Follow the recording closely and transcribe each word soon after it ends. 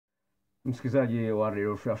Msikilizaji wa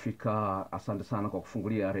Radio Afrika, asante sana kwa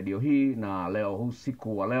kufungulia redio hii, na leo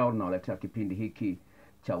usiku wa leo nawaletea kipindi hiki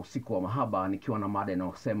cha usiku wa mahaba nikiwa na mada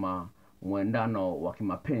inayosema muendano wa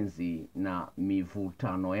kimapenzi na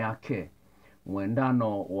mivutano yake.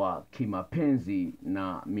 Muendano wa kimapenzi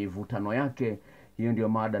na mivutano yake, hiyo ndio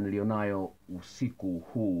mada nilionayo usiku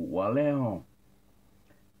huu wa leo.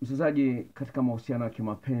 Msikilizaji, katika mahusiano ya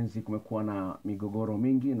kimapenzi kumekuwa na migogoro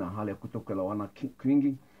mingi na hali ya kutokuelewana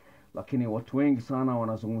kwingi, lakini watu wengi sana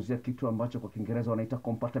wanazungumzia kitu ambacho kwa Kiingereza wanaita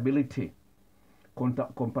compatibility.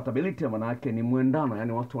 Compatibility maana yake ni muendano,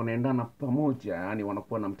 yani watu wanaendana pamoja, yani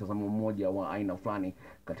wanakuwa na mtazamo mmoja wa aina fulani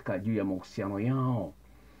katika juu ya mahusiano yao.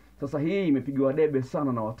 Sasa hii imepigwa debe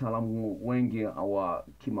sana na wataalamu wengi wa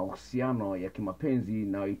kimahusiano ya kimapenzi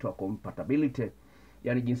inayoitwa compatibility.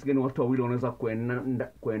 Yani jinsi gani watu wawili wanaweza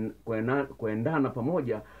kuendana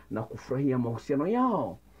pamoja na kufurahia mahusiano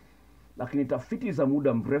yao. Lakini tafiti za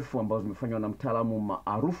muda mrefu ambazo zimefanywa na mtaalamu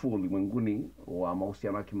maarufu ulimwenguni wa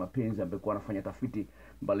mahusiano ya kimapenzi ambaye anafanya tafiti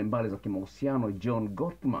mbalimbali za kimahusiano, John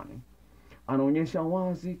Gottman, anaonyesha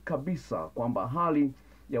wazi kabisa kwamba hali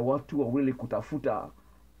ya watu wawili kutafuta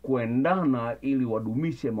kuendana ili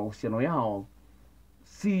wadumishe mahusiano yao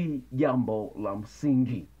si jambo la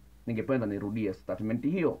msingi. Ningependa nirudie statement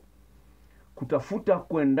hiyo. Kutafuta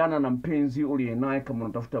kuendana na mpenzi uliye naye, kama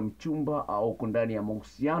unatafuta mchumba au uko ndani ya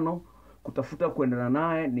mahusiano, kutafuta kuendana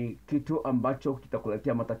naye ni kitu ambacho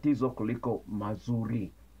kitakuletea matatizo kuliko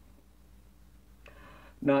mazuri.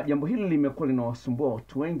 Na jambo hili limekuwa linawasumbua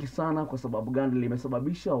watu wengi sana. Kwa sababu gani?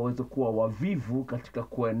 Limesababisha waweze kuwa wavivu katika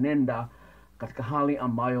kuenenda katika hali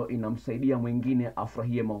ambayo inamsaidia mwingine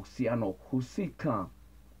afurahie mahusiano husika.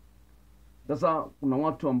 Sasa kuna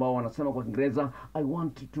watu ambao wanasema kwa Kiingereza, I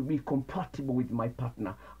want to be compatible with my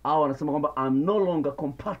partner, au wanasema kwamba I'm no longer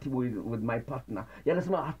compatible with my partner. Yani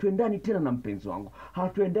anasema hatuendani tena na mpenzi wangu,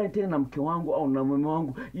 hatuendani tena na mke wangu au na mume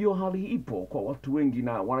wangu. Hiyo hali ipo kwa watu wengi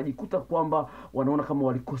na wanajikuta kwamba wanaona kama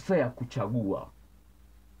walikosea kuchagua.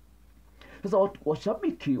 Sasa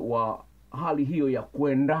washabiki wa hali hiyo ya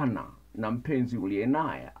kuendana na mpenzi uliye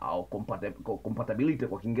naye au compatibility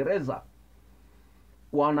kwa Kiingereza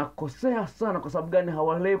wanakosea sana. Kwa sababu gani?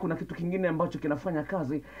 Hawaelewi kuna kitu kingine ambacho kinafanya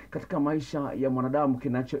kazi katika maisha ya mwanadamu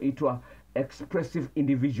kinachoitwa expressive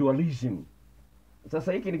individualism.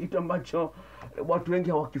 Sasa hiki ni kitu ambacho watu wengi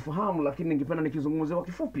hawakifahamu, lakini ningependa nikizungumzia kwa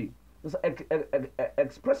kifupi. Sasa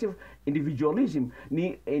expressive individualism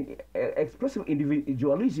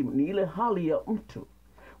ni ile hali ya mtu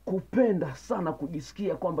kupenda sana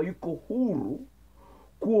kujisikia kwamba yuko huru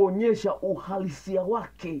kuonyesha uhalisia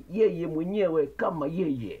wake yeye mwenyewe kama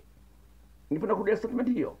yeye. Ningependa kurudia statement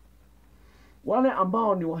hiyo. Wale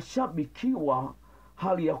ambao ni washabiki wa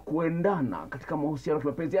hali ya kuendana katika mahusiano ya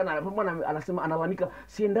kimapenzi, anasema analalamika,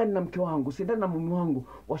 siendani na mke wangu, siendani na mume wangu.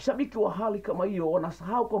 Washabiki wa hali kama hiyo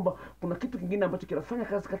wanasahau kwamba kuna kitu kingine ambacho kinafanya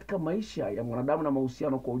kazi katika maisha ya mwanadamu na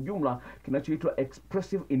mahusiano kwa ujumla kinachoitwa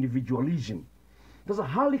expressive individualism. Sasa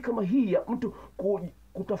hali kama hii ya mtu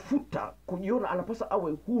kutafuta kujiona anapasa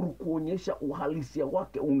awe huru kuonyesha uhalisia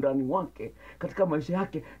wake, undani wake katika maisha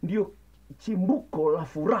yake, ndiyo chimbuko la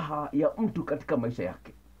furaha ya mtu katika maisha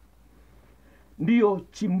yake. Ndiyo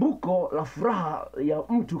chimbuko la furaha ya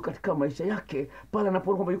mtu katika maisha yake pale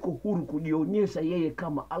anapoona kwamba yuko huru kujionyesha yeye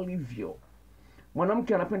kama alivyo.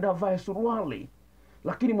 Mwanamke anapenda avae suruali,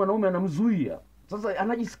 lakini mwanaume anamzuia. Sasa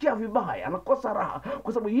anajisikia vibaya, anakosa raha,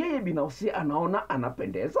 kwa sababu yeye binafsi anaona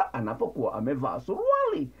anapendeza anapokuwa amevaa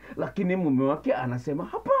suruali, lakini mume wake anasema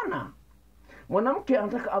hapana. Mwanamke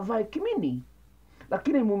anataka avae kimini,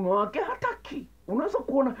 lakini mume wake hataki. Unaweza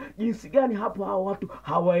kuona jinsi gani hapo hao watu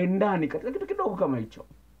hawaendani katika kitu kidogo kama hicho.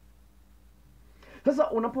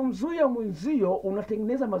 Sasa unapomzuia mwenzio,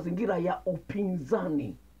 unatengeneza mazingira ya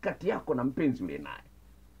upinzani kati yako na mpenzi ule naye.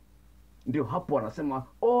 Ndio hapo anasema,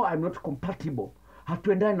 I'm not compatible,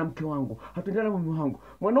 hatuendani na mke wangu, hatuendani na mume wangu.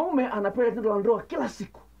 Mwanaume anapenda tendo la ndoa kila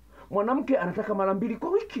siku, mwanamke anataka mara 2 kwa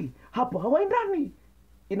wiki. Hapo hawaendani,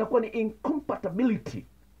 inakuwa ni incompatibility.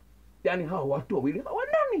 Yani hao watu wawili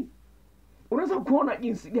hawaendani. Unaweza kuona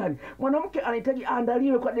jinsi gani mwanamke anahitaji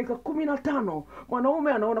aandaliwe kwa dakika 15,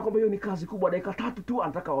 mwanaume anaona kwamba hiyo ni kazi kubwa, dakika 3 tu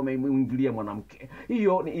anataka wameingilia mwanamke.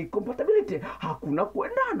 Hiyo ni incompatibility, hakuna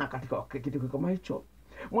kuendana katika kitu kama hicho.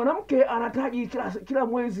 Mwanamke anahitaji kila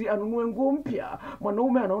mwezi anunue nguo mpya,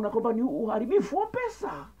 mwanaume anaona kwamba ni uharibifu wa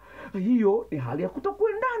pesa. Hiyo ni hali ya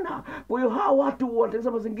kutokuendana. Kwa hiyo hawa watu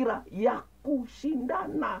wanatengeneza mazingira ya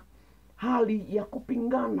kushindana, hali ya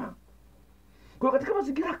kupingana. Kwa hiyo katika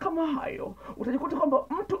mazingira kama hayo, utajikuta kwamba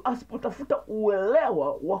mtu asipotafuta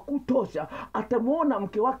uelewa wa kutosha, atamuona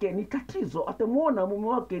mke wake ni tatizo, atamuona mume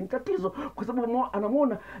wake ni tatizo, kwa sababu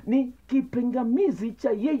anamuona ni kipingamizi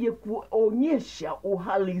cha yeye kuonyesha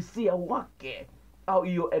uhalisia wake, au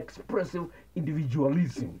hiyo expressive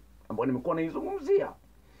individualism ambayo nimekuwa naizungumzia.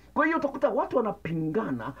 Kwa hiyo utakuta watu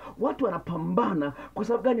wanapingana, watu wanapambana. Kwa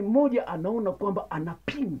sababu gani? Mmoja anaona kwamba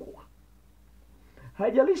anapingwa.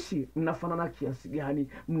 Haijalishi mnafanana kiasi gani,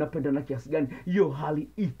 mnapendana kiasi gani, hiyo hali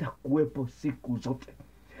itakuwepo siku zote.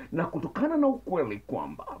 Na kutokana na ukweli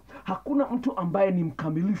kwamba hakuna mtu ambaye ni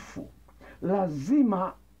mkamilifu,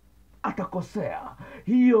 lazima atakosea,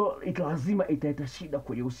 hiyo lazima italeta shida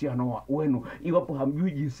kwenye uhusiano wenu, iwapo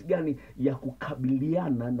hamjui jinsi gani ya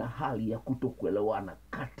kukabiliana na hali ya kutokuelewana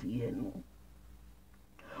kati yenu.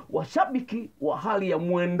 Washabiki wa hali ya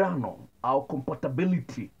muendano au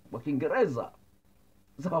compatibility kwa Kiingereza,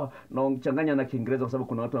 sawa, na changanya na Kiingereza kwa sababu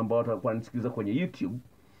kuna watu ambao watakuwa wanasikiliza kwenye YouTube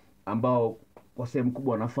ambao kwa sehemu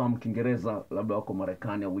kubwa wanafahamu Kiingereza, labda wako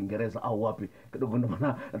Marekani au Uingereza au wapi kidogo. Ndio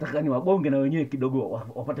maana nataka ni wagonge na wenyewe kidogo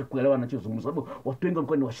wapate kuelewa ninachozungumza, sababu watu wengi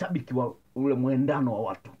walikuwa ni washabiki wa ule muendano wa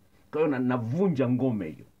watu. Kwa hiyo navunja ngome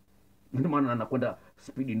hiyo, ndio maana nakwenda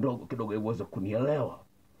spidi ndogo kidogo ili uweze kunielewa.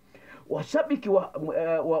 Washabiki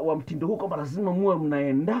wa mtindo huu kwamba lazima muwe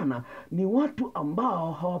mnaendana ni watu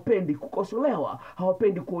ambao hawapendi kukosolewa,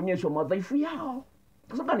 hawapendi kuonyeshwa madhaifu yao.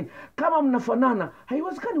 Kwa sababu gani? Kama mnafanana,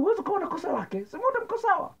 haiwezekani uweze kuona kosa lake, sema wote mko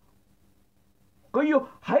sawa. Kwa hiyo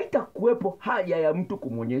haitakuwepo haja ya mtu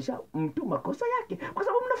kumwonyesha mtu makosa yake, kwa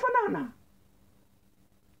sababu mnafanana.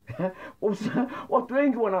 Watu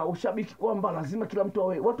wengi wana ushabiki kwamba lazima kila mtu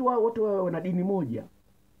awe, watu wawe na dini moja.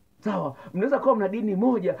 Sawa, mnaweza kuwa mna dini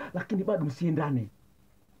moja lakini bado msiendane.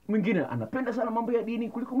 Mwingine anapenda sana mambo ya dini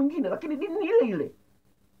kuliko mwingine, lakini dini ni ile ile.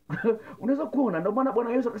 Unaweza kuona. Ndio maana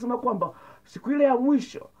Bwana Yesu akasema kwamba siku ile ya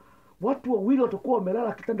mwisho watu wawili watakuwa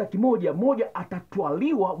wamelala kitanda kimoja, mmoja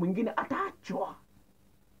atatwaliwa, mwingine ataachwa.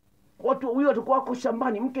 Watu wawili watakuwa wako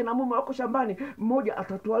shambani, mke na mume wako shambani, mmoja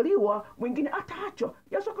atatwaliwa, mwingine ataachwa.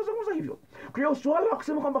 Yesu akazungumza hivyo. Kwa hiyo swala la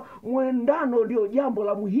kusema kwamba muendano ndio jambo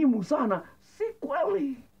la muhimu sana, si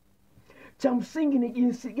kweli. Cha msingi ni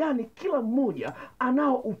jinsi gani kila mmoja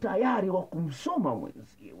anao utayari wa kumsoma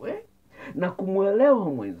mwenziwe na kumwelewa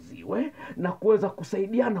mwenziwe na kuweza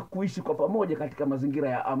kusaidiana kuishi kwa pamoja katika mazingira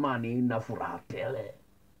ya amani na furaha tele.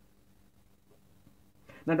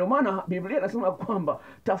 Na ndio maana Biblia inasema kwamba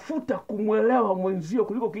tafuta kumwelewa mwenzio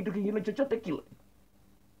kuliko kitu kingine chochote kile.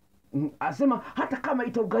 Anasema hata kama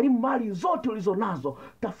itagharimu mali zote ulizonazo,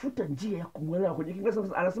 tafuta njia ya kumwelewa. Kwenye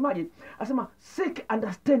Kiingereza anasemaje? Anasema seek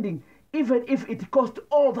understanding even if it cost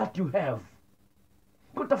all that you have.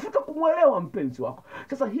 Kutafuta kumwelewa mpenzi wako.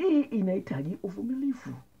 Sasa hii inahitaji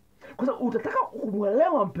uvumilivu. Kwa sababu utataka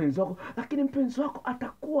kumwelewa mpenzi wako, lakini mpenzi wako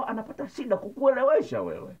atakuwa anapata shida kukuelewesha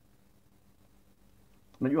wewe.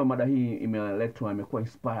 Najua mada hii imekuwa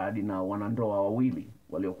inspired na wanandoa wawili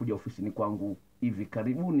waliokuja ofisini kwangu hivi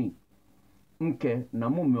karibuni. Mke na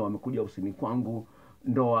mume wamekuja ofisini kwangu,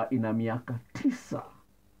 ndoa ina miaka 9.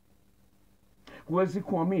 Huwezi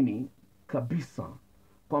kuamini kabisa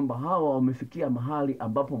kwamba hawa wamefikia mahali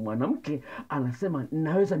ambapo mwanamke anasema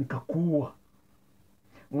naweza nikakuua.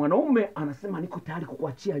 Mwanaume anasema niko tayari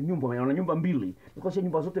kukuachia nyumba, ana nyumba 2, nikuachia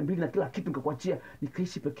nyumba zote 2 na kila kitu nikakuachia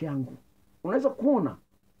nikaishi peke yangu. Unaweza kuona.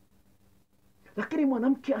 Lakini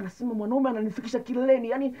mwanamke anasema mwanaume ananifikisha kileleni,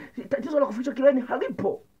 yani tatizo la kufikisha kileleni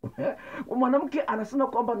halipo. Mwanamke anasema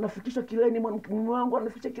kwamba nafikisha kileleni, mume wangu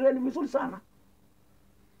anafikisha kileleni vizuri sana.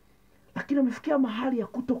 Lakini amefikia mahali ya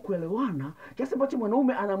kutokuelewana kiasi ambacho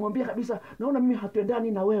mwanaume anamwambia kabisa, naona mimi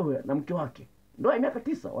hatuendani na wewe na mke wake. Ndoa ya miaka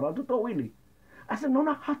 9, wana watoto 2. Asema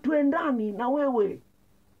naona hatuendani na wewe.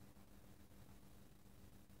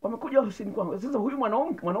 Wamekuja ofisini kwangu. Sasa huyu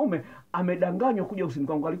mwanaume amedanganywa kuja ofisini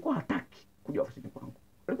kwangu. Alikuwa hataki kuja ofisini kwangu.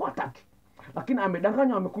 Alikuwa hataki. Lakini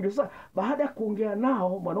amedanganywa amekuja. Sasa baada ya kuongea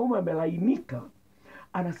nao, mwanaume amelainika.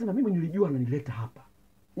 Anasema mimi nilijua ananileta hapa.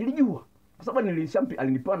 Nilijua. Kwa sababu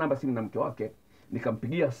alinipewa namba simu na mke wake,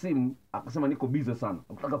 nikampigia simu, akasema niko busy sana,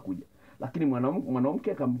 nataka kuja. Lakini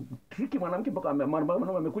mwanamke akamtriki mwanamke mpaka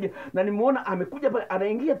mwanaume amekuja, na nimeona amekuja pale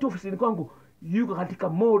anaingia tu ofisini kwangu yuko katika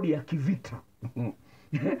mode ya kivita.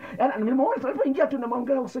 Yaani nimeona tulipoingia tu na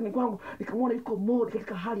mwangala ofisini kwangu, nikamwona yuko mode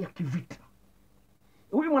katika hali ya kivita.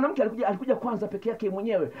 Huyu mwanamke alikuja kwanza peke yake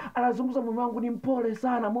mwenyewe. Anazungumza, mume wangu ni mpole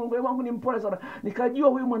sana, mume wangu ni mpole sana. Nikajua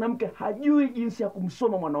huyu mwanamke hajui jinsi ya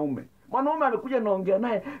kumsoma mwanaume. Mwanaume amekuja naongea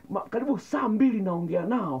naye karibu saa 2 naongea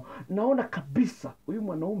nao, naona kabisa huyu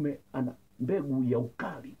mwanaume ana mbegu ya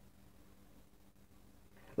ukali.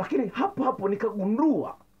 Lakini hapo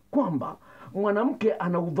nikagundua kwamba mwanamke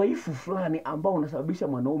ana udhaifu fulani ambao unasababisha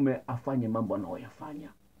mwanaume afanye mambo anayoyafanya,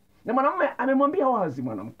 na mwanamume amemwambia wazi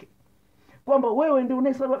mwanamke kwamba wewe ndio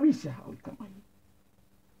unayesababisha hali kama hii.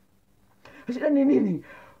 Shida ni nini?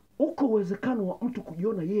 Uko uwezekano wa mtu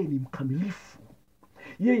kujiona yeye ni mkamilifu,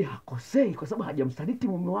 yeye hakosei kwa sababu hajamsaliti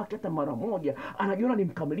mume wake hata mara moja. Anajiona ni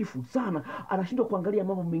mkamilifu sana, anashindwa kuangalia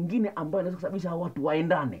mambo mengine ambayo yanaweza kusababisha hao watu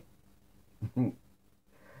waendane.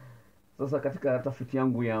 Sasa katika tafiti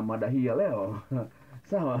yangu ya mada hii ya leo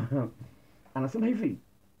sawa, anasema hivi,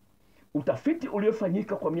 utafiti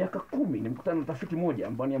uliofanyika kwa miaka 10, nimekutana na utafiti moja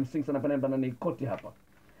ambao ni ya msingi sana pana nikoti hapa.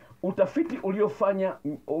 Utafiti uliofanya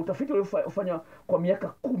kwa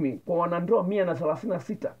miaka 10 kwa wanandoa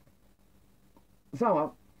 136,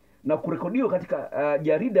 sawa, na kurekodiwa katika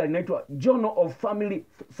jarida linaitwa Journal of Family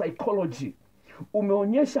Psychology,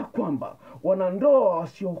 umeonyesha kwamba wanandoa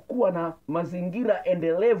wasiokuwa na mazingira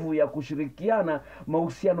endelevu ya kushirikiana,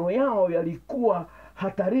 mahusiano yao yalikuwa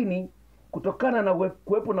hatarini kutokana na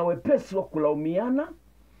kuwepo na wepesi wa kulaumiana,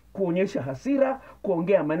 kuonyesha hasira,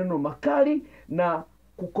 kuongea maneno makali na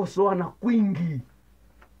kukosoana kwingi.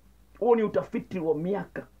 Huo ni utafiti wa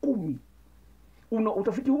miaka 10.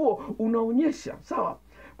 Utafiti huo unaonyesha, sawa,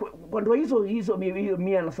 kwa ndoa hizo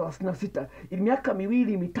 136, miaka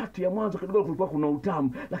 2-3 ya mwanzo kidogo kulikuwa kuna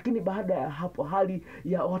utamu, lakini baada ya hapo hali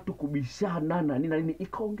ya watu kubishana na nini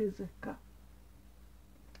ikaongezeka.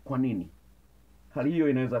 Kwa nini? Hali hiyo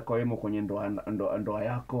inaweza kuwemo kwenye ndoa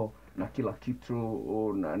yako na kila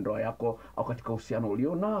kitu na ndoa yako au katika uhusiano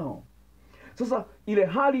ulionao. Sasa ile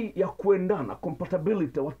hali ya kuendana,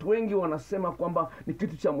 compatibility, watu wengi wanasema kwamba ni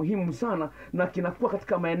kitu cha muhimu sana na kinakuwa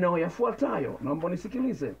katika maeneo yafuatayo. Naomba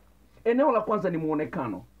nisikilize. Eneo la kwanza ni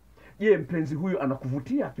muonekano. Je, mpenzi huyu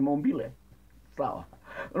anakuvutia kimaumbile? Sawa.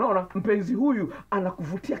 Unaona, mpenzi huyu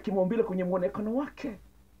anakuvutia kimaumbile kwenye muonekano wake.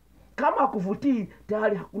 Kama hakuvutii,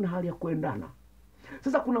 tayari hakuna hali ya kuendana.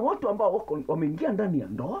 Sasa kuna watu ambao wameingia ndani ya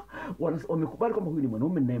ndoa, wamekubali kwamba huyu ni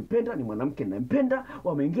mwanaume ninayempenda, ni mwanamke ninayempenda,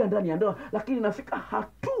 wameingia ndani ya ndoa, lakini inafika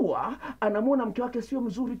hatua anamuona mke wake sio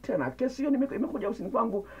mzuri tena. Kesi hiyo imekuja usini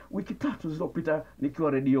kwangu wiki 3 zilizopita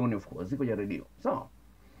nikiwa redioni, of course, ziko ya redio. Sawa.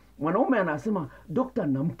 Mwanaume anasema, "Dokta,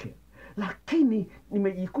 na mke, lakini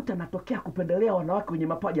nimejikuta natokea kupendelea wanawake wenye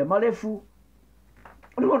mapaja marefu."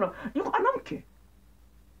 Unaona, yuko ana mke,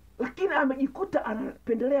 lakini amejikuta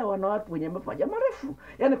anapendelea wanawake wenye mapaja marefu.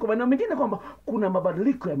 Yaani kwa maana mengine kwamba kuna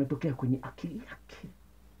mabadiliko yametokea kwenye akili yake.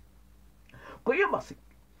 Kwa hiyo basi,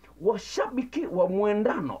 washabiki wa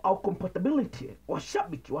muendano au compatibility,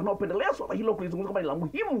 washabiki wanaopendelea swala hilo kulizungumza kama ni la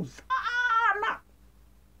muhimu sana,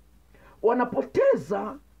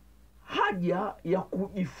 wanapoteza haja ya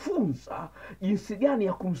kujifunza jinsi gani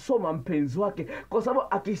ya kumsoma mpenzi wake, kwa sababu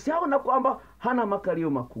akishaona kwamba hana makalio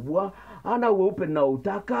makubwa, hana weupe na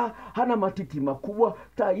utaka, hana matiti makubwa,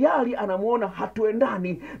 tayari anamuona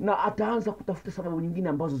hatuendani na ataanza kutafuta sababu nyingine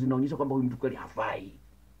ambazo zinaonyesha kwamba huyu mtu kweli hafai.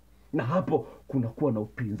 Na hapo kunakuwa na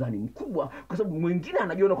upinzani mkubwa, kwa sababu mwingine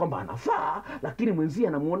anajiona kwamba anafaa, lakini mwenzie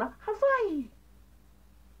anamuona hafai.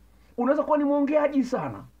 Unaweza kuwa ni mwongeaji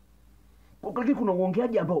sana, lakini kuna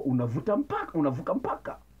uongeaji ambao unavuka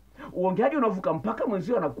mpaka. Uongeaji unavuka mpaka,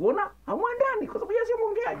 mwenzio anakuona hamwendani kwa sababu yeye sio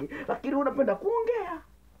mwongeaji, lakini unapenda kuongea.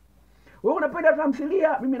 Wewe unapenda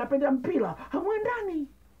tamthilia, mimi napenda mpira, hamwendani.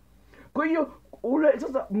 Kwa hiyo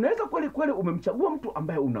sasa mnaweza kweli umemchagua mtu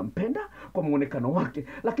ambaye unampenda kwa muonekano wake,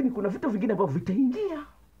 lakini kuna vitu vingine ambavyo vitaingia.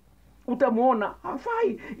 Utamuona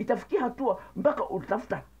hafai, itafikia hatua mpaka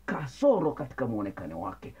utafuta kasoro katika muonekano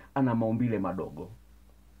wake. Ana maumbile madogo,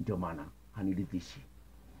 ndio maana haniridhishi.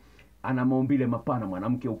 Ana maumbile mapana,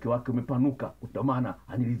 mwanamke uke wake umepanuka, utamana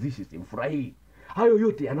haniridhishi, simfurahii. Hayo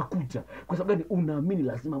yote yanakuja kwa sababu gani? Unaamini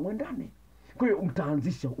lazima muendane. Kwa hiyo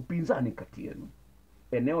mtaanzisha upinzani kati yenu.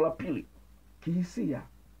 Eneo la pili, kihisia.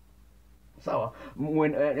 Sawa,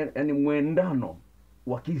 yani muendano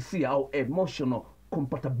wa kihisia au emotional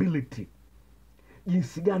compatibility.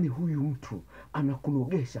 Jinsi gani huyu mtu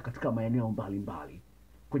anakunogesha katika maeneo mbalimbali,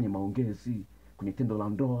 kwenye maongezi, kwenye tendo la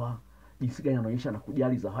ndoa, jinsi gani anaonyesha na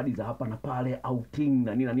kujali zawadi za hapa na pale, outing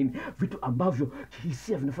na nini, vitu ambavyo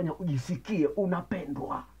kihisia vinafanya ujisikie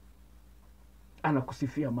unapendwa.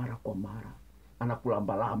 Anakusifia mara kwa mara,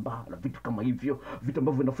 anakulambalamba na vitu kama hivyo, vitu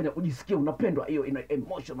ambavyo vinafanya ujisikie unapendwa. Hiyo ina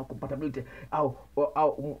emotional compatibility au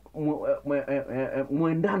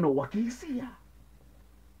muendano wa kihisia.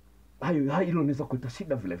 Hilo linaweza kuleta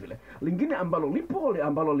shida vile vile. Lingine ambalo lipo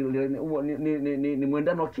ambalo ni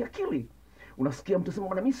muendano wa kiakili. Unasikia mtu sema,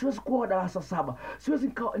 "Bwana, mimi siwezi kuoa darasa 7. Siwezi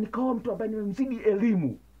nikaoa mtu ambaye nimemzidi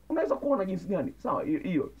elimu." Unaweza kuona jinsi gani? Sawa,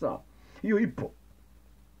 hiyo sawa. Hiyo ipo.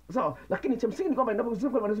 Sawa, lakini cha msingi ni kwamba inapozungumza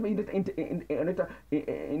kwa wanasema inaita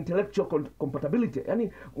intellectual compatibility,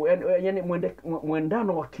 yani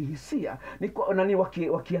muendano wa kihisia, ni nani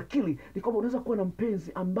wa kiakili, ni kwamba unaweza kuwa na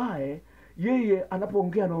mpenzi ambaye yeye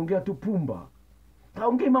anapoongea anaongea tu pumba.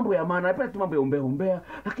 Haongei mambo ya maana, anapenda tu mambo ya umbea,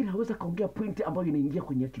 lakini hawezi kaongea point ambayo inaingia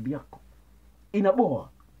kwenye akili yako. Inaboa.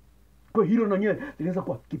 Kwa hilo na nyewe linaweza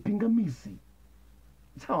kuwa kipingamizi.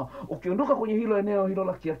 Sawa, ukiondoka kwenye hilo eneo hilo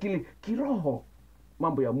la kiakili, kiroho,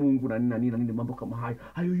 mambo ya Mungu na nini mambo kama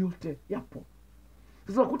hayo yote yapo.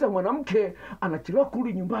 Sasa ukuta mwanamke anachelewa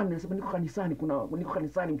kurudi nyumbani, anasema niko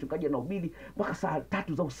kanisani mchungaji anahubiri mpaka saa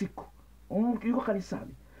 3 za usiku. Yuko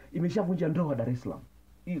kanisani. Imeshavunja ndoa Dar es Salaam.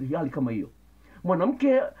 Hali kama hiyo.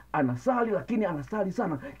 Mwanamke anasali, lakini anasali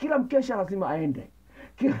sana. Kila mkesha lazima aende.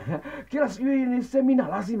 Kila sijui ni semina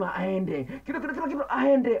lazima aende. Kila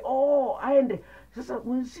aende. Aende. Sasa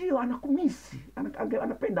mwenzio anakumisi.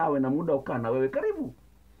 Anapenda awe na muda ukaa na wewe karibu.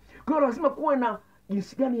 Kwa hiyo lazima kuwe na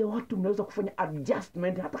jinsi gani ya watu mnaweza kufanya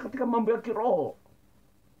adjustment hata katika mambo ya kiroho.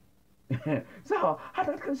 Sawa,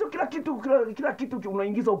 hata katika sio kila kitu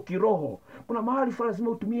unaingiza ukiroho. Kuna mahali fulani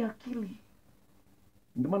lazima utumie akili.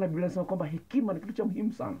 Ndio maana Biblia inasema kwamba hekima ni kitu cha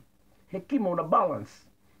muhimu sana. Hekima una balance.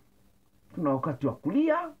 Kuna wakati wa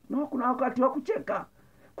kulia na kuna wakati wa kucheka.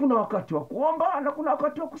 Kuna wakati wa kuomba na kuna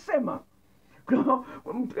wakati wa kusema.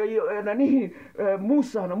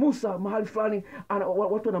 Musa mahali fulani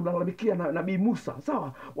watu wanamlalamikia nabii Musa.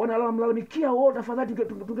 Sawa, wanamlalamikia tafadhali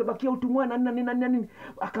tungebakia utumwani na nini.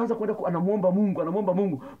 Akaanza kwenda anamuomba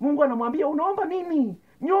Mungu. Mungu anamwambia unaomba nini?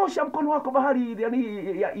 Nyosha mkono wako bahari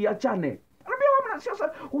iachane. Anambia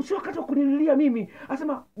sasa usio wakati wa kunililia mimi.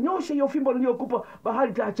 Anasema nyosha hiyo fimbo niliyokupa,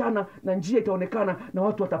 bahari itaachana na njia itaonekana na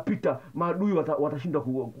watu watapita, maadui watashindwa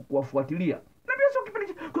kuwafuatilia.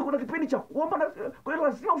 Kuna kipindi cha kuomba, kwa hiyo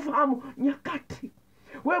lazima ufahamu nyakati.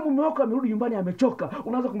 Wewe mume wako amerudi nyumbani amechoka,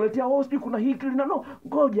 unaanza kumletea sijui kuna hiki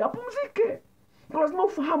ngoja apumzike. Lazima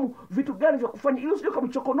ufahamu vitu gani vya kufanya ili usije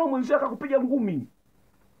kumchokonoa mwenzio akakupiga ngumi.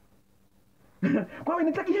 Kwa hiyo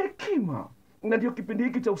inahitaji hekima. Na ndio kipindi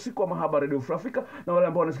hiki cha usiku wa mahaba Radio Free Africa na wale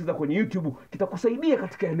ambao wanasikiliza kwenye YouTube kitakusaidia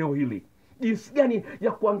katika eneo hili. Jinsi gani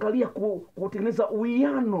ya kuangalia kutengeneza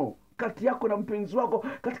uwiano kati yako na mpenzi wako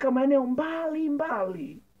katika maeneo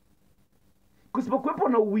mbali. Kusipokuwepo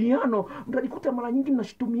na uwiano, mtajikuta mara nyingi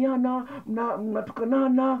mnashitumiana,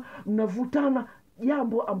 mnatukanana, mnavutana,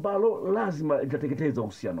 jambo ambalo lazima litateketeza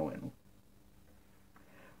uhusiano wenu.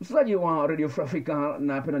 Msikilizaji wa Radio Free Africa,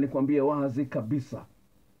 napenda nikwambie wazi kabisa,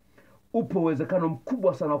 upo uwezekano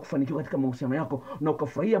mkubwa sana wa kufanikiwa katika mahusiano yako na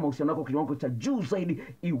ukafurahia mahusiano yako kiwango cha juu zaidi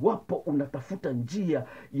iwapo unatafuta njia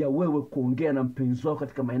ya wewe kuongea na mpenzi wako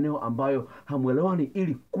katika maeneo ambayo hamuelewani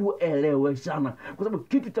ili kueleweshana. Kwa sababu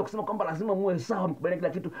kitu cha kusema kwamba lazima muwe sawa mkubaliane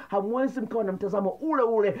kila kitu, hamwezi mkawa na mtazamo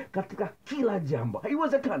ule katika kila jambo.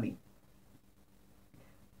 Haiwezekani.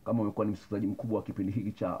 Kama umekuwa ni msikilizaji mkubwa wa kipindi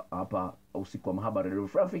hiki cha hapa usiku wa mahaba Radio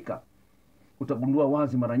Free Africa, utagundua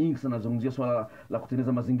wazi mara nyingi sana nazungumzia swala la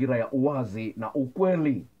kutengeneza mazingira ya uwazi na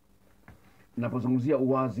ukweli. Ninapozungumzia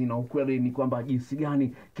uwazi na ukweli ni kwamba jinsi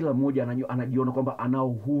gani kila mmoja anajiona kwamba ana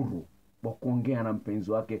uhuru wa kuongea na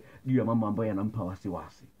mpenzi wake juu ya mambo ambayo yanampa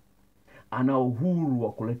wasiwasi. Ana uhuru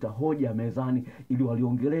wa kuleta hoja mezani ili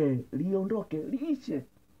waliongelee, liondoke, liishe.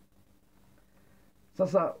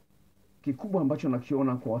 Sasa kikubwa ambacho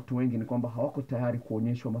nakiona kwa watu wengi ni kwamba hawako tayari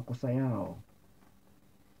kuonyeshwa makosa yao.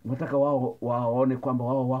 Wataka wao waone kwamba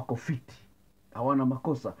wao wako fiti, hawana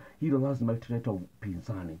makosa. Hilo lazima lituleta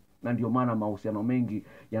upinzani. Na ndio maana mahusiano mengi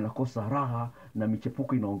yanakosa raha na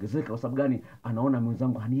michepuko inaongezeka. Kwa sababu gani? Anaona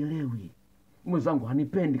mwenzangu hanielewi, mwenzangu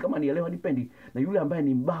hanipendi. Kama nielewa hanipendi, na yule ambaye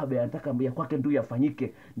ni mbabe anataka ya kwake ndio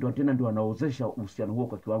yafanyike, ndio anaozesha uhusiano huo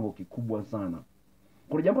kwa kiwango kikubwa sana.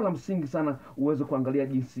 Kuna jambo la msingi sana uweze kuangalia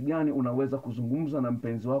jinsi gani unaweza kuzungumza na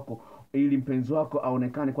mpenzi wako ili mpenzi wako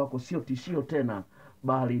aonekane kwako sio tishio tena,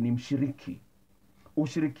 bali ni mshiriki.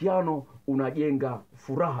 Ushirikiano unajenga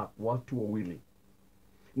furaha kwa watu wawili,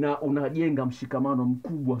 na unajenga mshikamano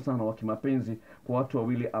mkubwa sana wa kimapenzi kwa watu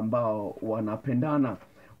wawili ambao wanapendana.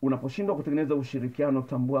 Unaposhindwa kutengeneza ushirikiano,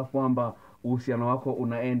 tambua kwamba uhusiano wako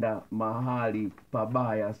unaenda mahali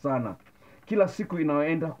pabaya sana. Kila siku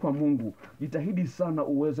inayoenda kwa Mungu, jitahidi sana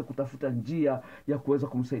uweze kutafuta njia ya kuweza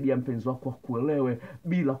kumsaidia mpenzi wako kuelewe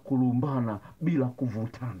bila kulumbana, bila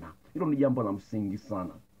kuvutana. Hilo ni jambo la msingi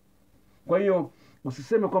sana. Kwa hiyo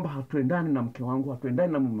usiseme kwamba hatuendani na mke wangu,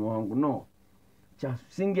 hatuendani na mume wangu. No. Cha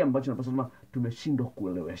msingi ambacho napaswa tumeshindwa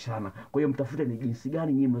kueleweshana. Kwa hiyo mtafute ni jinsi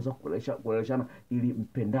gani nyinyi mnaweza kueleweshana ili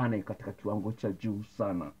mpendane katika kiwango cha juu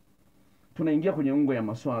sana. Tunaingia kwenye ungo ya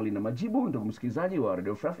maswali na majibu, ndugu msikilizaji wa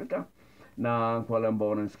Radio Free Africa. Na kwa wale ambao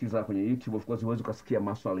wananisikiliza kwenye YouTube, of course uweze kusikia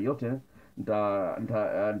maswali yote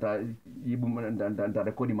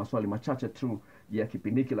nitarekodi maswali machache tu ya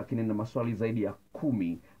kipindi hiki, lakini na maswali zaidi ya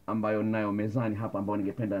 10 ambayo ninayo mezani hapa ambayo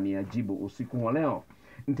ningependa niyajibu usiku wa leo.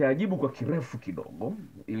 Nitayajibu kwa kirefu kidogo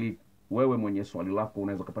ili wewe mwenye swali lako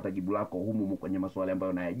unaweza kupata jibu lako humu kwenye maswali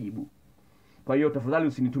ambayo nayajibu. Kwa hiyo tafadhali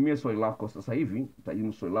usinitumie swali lako sasa hivi,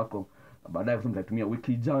 utajibu swali lako baadaye kwa sababu nitatumia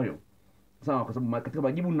wiki ijayo. Sawa, kwa sababu katika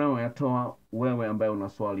majibu ninayoyatoa, wewe ambaye una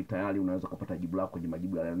swali tayari unaweza kupata jibu lako kwenye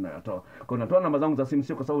majibu ninayoyatoa. Kwa hiyo natoa namba zangu za simu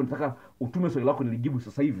sio kwa sababu nataka utume swali lako nilijibu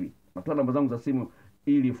sasa hivi. Natoa namba zangu za simu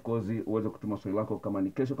ili of course uweze kutuma swali lako kama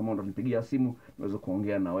ni kesho, kama unanipigia simu niweze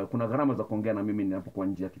kuongea na wewe. Kuna gharama za kuongea na mimi ninapokuwa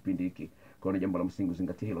nje ya kipindi hiki. Kwa hiyo ni jambo la msingi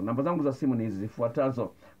uzingatie hilo. Namba zangu za simu ni hizi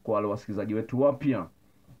zifuatazo kwa wale wasikilizaji wetu wapya.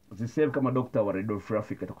 Zisave kama Dr. wa Radio Free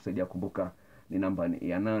Africa, itakusaidia kumbuka ni namba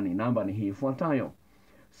ya nani. Namba ni hii ifuatayo: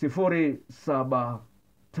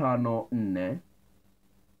 0754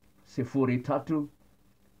 03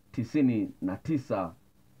 99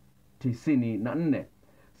 94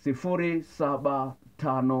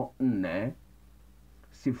 0754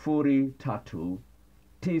 03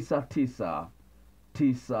 99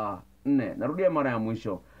 94. Narudia mara ya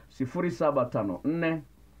mwisho: 0754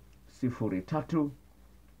 03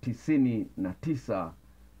 99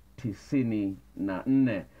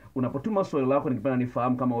 94. Unapotuma swali lako ningependa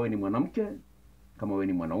nifahamu kama wewe ni mwanamke, kama wewe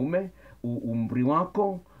ni mwanaume, umri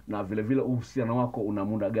wako na vile vile uhusiano wako una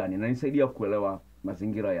muda gani. Na nisaidia kuelewa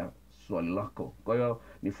mazingira ya swali lako. Kwa hiyo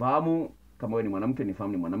nifahamu kama wewe ni mwanamke,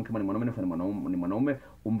 nifahamu ni mwanamke, kama ni mwanaume nifahamu ni mwanaume,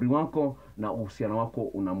 umri wako na uhusiano wako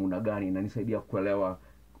una muda gani. Na nisaidia kuelewa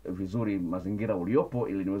vizuri mazingira uliopo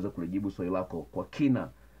ili niweze kulijibu swali lako kwa kina.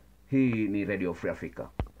 Hii ni Radio Free Africa.